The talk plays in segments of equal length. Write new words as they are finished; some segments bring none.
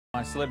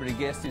My celebrity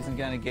guest isn't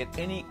going to get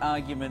any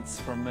arguments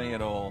from me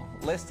at all.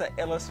 Lester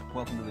Ellis,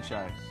 welcome to the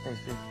show.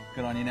 Thanks, Geoff.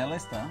 Good on you. Now,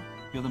 Lester,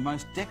 you're the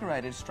most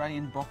decorated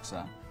Australian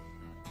boxer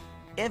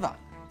ever.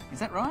 Is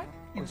that right?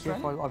 Well,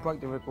 Geoff, I broke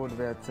the record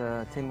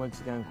about 10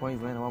 weeks ago in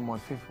Queensland. I won my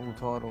 5th world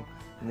title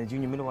in the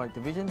junior middleweight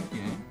division.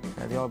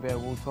 Yeah. The IBO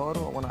world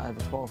title. I won it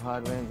over 12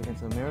 hard rounds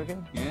against an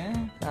American. Yeah.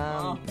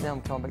 Now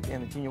I'm coming back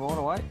down to junior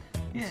welterweight.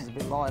 Yeah. This is a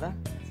bit lighter.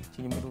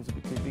 Junior middle's a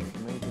bit too big for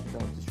me,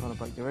 but I was just trying to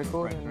break the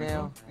record. And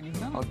now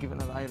I'll give it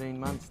another 18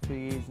 months, 2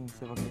 years, and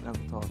see if I can get another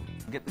title.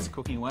 Get this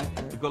cooking away.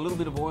 Yeah. You've got a little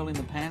bit of oil in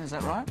the pan, is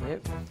that right?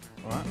 Yep.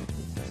 All right.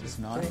 This is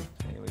nice.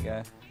 Here we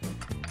go.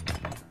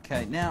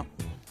 Okay, now,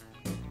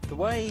 the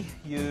way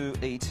you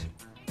eat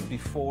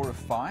before a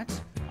fight,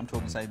 I'm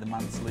talking, say, the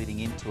months leading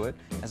into it,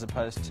 as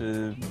opposed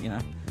to, you know,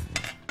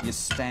 your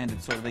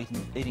standard sort of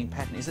eating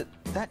pattern, is it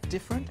that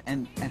different?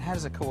 And how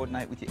does it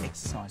coordinate with your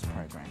exercise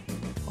program?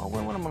 Well,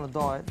 when I'm on a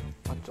diet,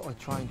 I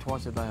train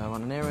twice a day. I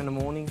run an hour in the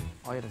morning,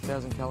 I eat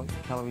 1,000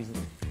 calories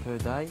per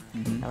day,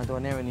 and I do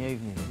an hour in the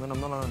evening. When I'm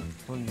not on,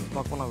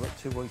 like when I've got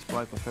 2 weeks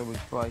break or 3 weeks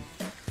break,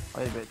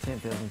 I eat about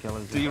 10,000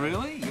 calories. Do you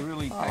really? You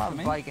really pack them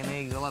in? I love bacon,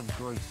 eggs, I love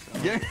grease.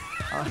 Yeah?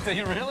 Do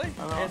you really?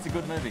 Yeah, it's a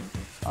good movie.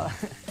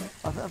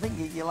 I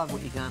think you love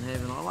what you can't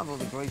have, and I love all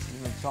the greases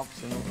and the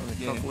chops and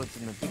the chocolates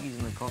and the biggies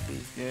and the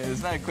coffees. Yeah,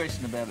 there's no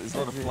question about it. There's a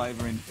lot of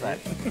flavour in that.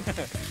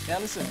 Now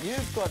listen,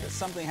 you've got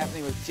something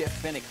happening with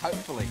Geoff Jansz,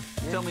 hopefully.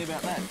 Yeah. Tell me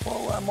about that.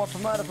 Well, my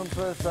promoter from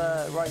Perth,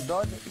 Ray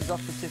Dodd, he's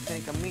offered Geoff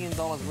Jansz $1 million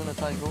winner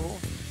take all.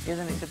 He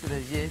hasn't accepted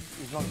it as yet.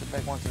 He's knocked it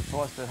back once or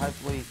twice, but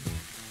hopefully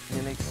in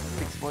the next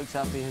 6 weeks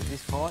after he has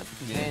this fight,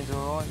 his hands are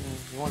all right and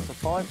he wants to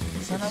fight.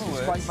 So in other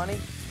words, great money.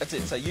 That's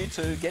it. So you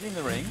two get in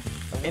the ring,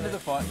 into the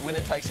fight, the winner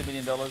takes $1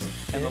 million,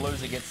 and the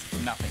loser gets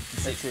nothing.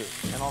 That's it.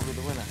 And I'll be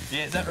the winner.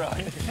 Yeah, is that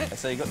right?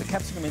 So you've got the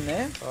capsicum in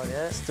there. Oh,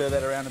 yeah. Stir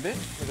that around a bit.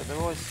 We've got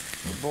the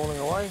rice boiling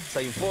away. So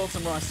you've boiled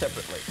some rice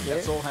separately. Yeah.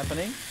 That's all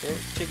happening. Yeah.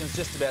 Chicken's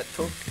just about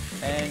cooked.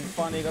 And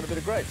finally you've got a bit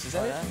of grapes, is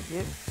that it?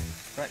 Yep.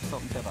 Grape,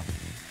 salt and pepper.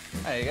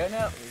 There you go.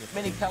 Now,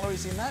 many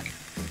calories in that?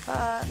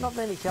 Not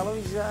many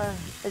calories.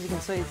 As you can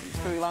see, it's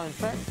very low in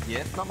fat.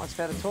 Yep. Not much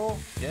fat at all.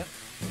 Yep.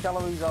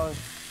 Calories, I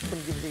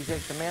couldn't give it the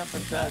exact amount,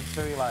 but it's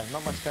very low.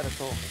 Not much fat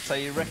at all. So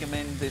you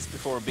recommend this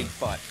before a big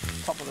fight?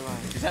 Top of the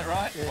range. Is that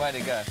right? Yeah. Way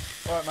to go.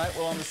 All right, mate.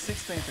 Well, on the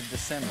 16th of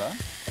December,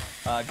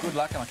 good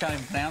luck, and I can't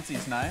even pronounce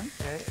his name.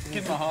 Yeah.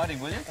 Give him a hiding,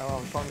 will you? Oh,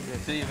 I'll try my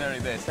best. Do your very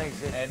best. Thanks,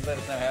 Geoff. And let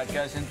us know how it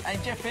goes. And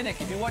Geoff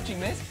Jansz, if you're watching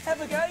this, have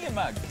a go, you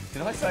mug.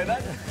 Did I say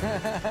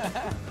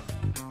that?